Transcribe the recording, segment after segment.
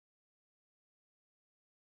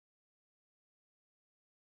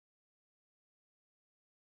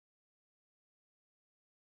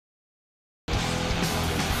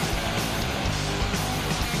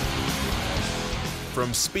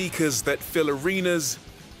From speakers that fill arenas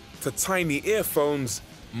to tiny earphones,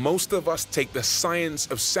 most of us take the science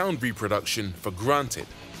of sound reproduction for granted.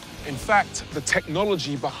 In fact, the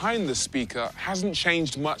technology behind the speaker hasn't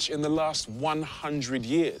changed much in the last 100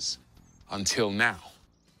 years, until now.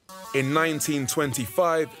 In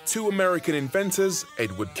 1925, two American inventors,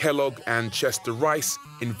 Edward Kellogg and Chester Rice,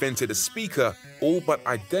 invented a speaker all but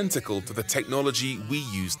identical to the technology we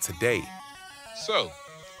use today. So,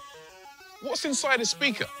 what's inside a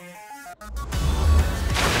speaker?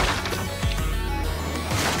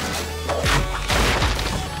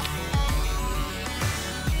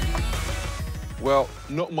 Well,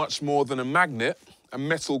 not much more than a magnet, a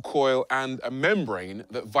metal coil, and a membrane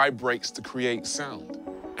that vibrates to create sound.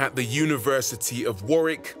 At the University of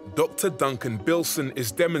Warwick, Dr. Duncan Billson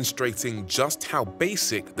is demonstrating just how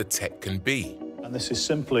basic the tech can be. And this is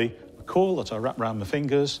simply a coil that I wrap around my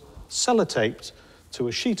fingers, sellotaped to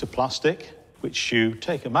a sheet of plastic, which you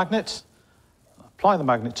take a magnet, apply the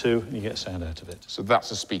magnet to, and you get sound out of it. So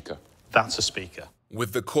that's a speaker? That's a speaker.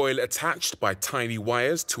 With the coil attached by tiny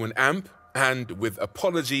wires to an amp, and with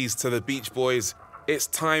apologies to the Beach Boys, it's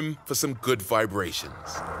time for some good vibrations.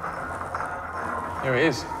 There it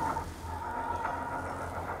is.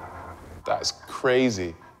 That's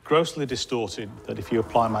crazy. Grossly distorted, that if you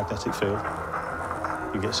apply a magnetic field,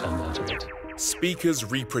 you get sound out of it. Speakers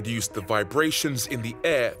reproduce the vibrations in the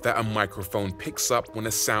air that a microphone picks up when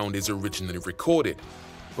a sound is originally recorded.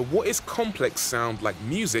 But what is complex sound like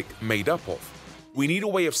music made up of? We need a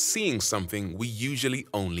way of seeing something we usually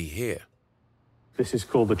only hear. This is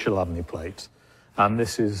called the Chladni plate, and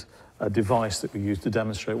this is a device that we use to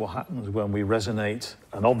demonstrate what happens when we resonate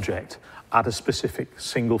an object at a specific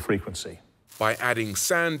single frequency. By adding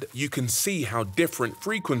sand, you can see how different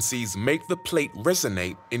frequencies make the plate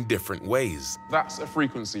resonate in different ways. That's a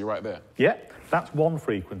frequency right there. Yeah, that's one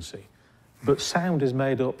frequency. But sound is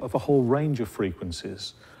made up of a whole range of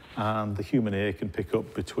frequencies, and the human ear can pick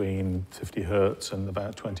up between 50 hertz and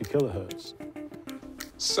about 20 kilohertz.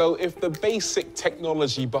 So if the basic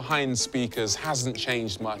technology behind speakers hasn't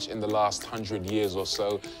changed much in the last 100 years or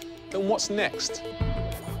so, then what's next?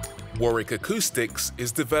 Warwick Acoustics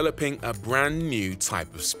is developing a brand new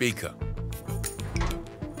type of speaker.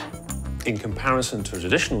 In comparison to a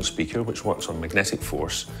traditional speaker, which works on magnetic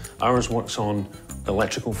force, ours works on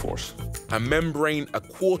electrical force. A membrane a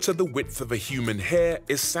quarter the width of a human hair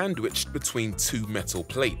is sandwiched between two metal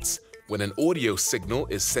plates. When an audio signal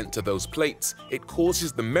is sent to those plates, it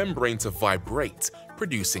causes the membrane to vibrate,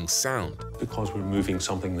 producing sound. Because we're moving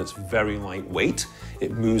something that's very lightweight,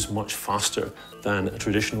 it moves much faster than a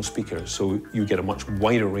traditional speaker, so you get a much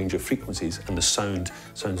wider range of frequencies and the sound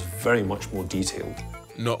sounds very much more detailed.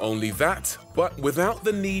 Not only that, but without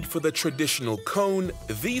the need for the traditional cone,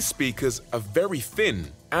 these speakers are very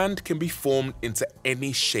thin and can be formed into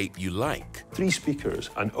any shape you like. 3 speakers,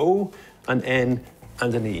 an O, an N,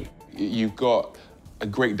 and an E. You've got a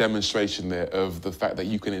great demonstration there of the fact that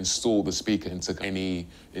you can install the speaker into any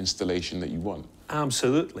installation that you want.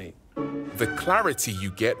 Absolutely. The clarity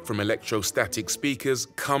you get from electrostatic speakers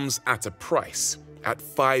comes at a price. At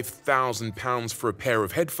 £5,000 for a pair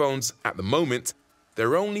of headphones, at the moment,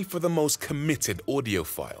 they're only for the most committed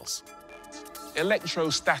audiophiles.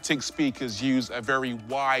 Electrostatic speakers use a very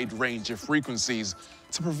wide range of frequencies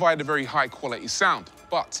to provide a very high-quality sound,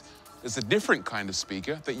 but there's a different kind of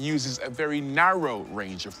speaker that uses a very narrow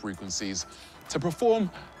range of frequencies to perform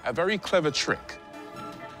a very clever trick.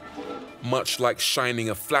 Much like shining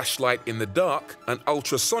a flashlight in the dark, an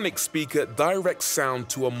ultrasonic speaker directs sound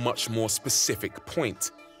to a much more specific point.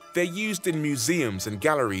 They're used in museums and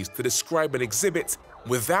galleries to describe an exhibit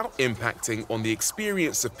without impacting on the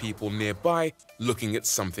experience of people nearby looking at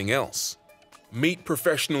something else. Meet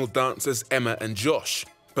professional dancers Emma and Josh.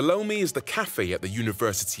 Below me is the cafe at the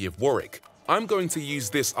University of Warwick. I'm going to use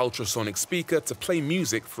this ultrasonic speaker to play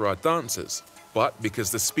music for our dancers. But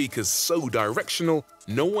because the speaker's so directional,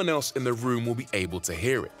 no one else in the room will be able to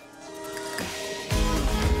hear it.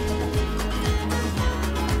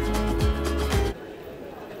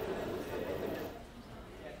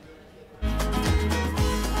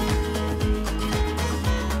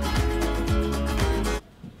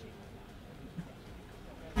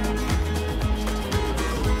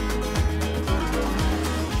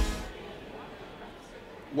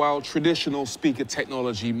 While traditional speaker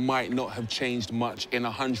technology might not have changed much in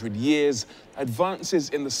 100 years, advances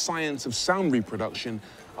in the science of sound reproduction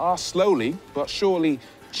are slowly but surely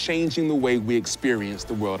changing the way we experience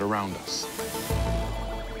the world around us.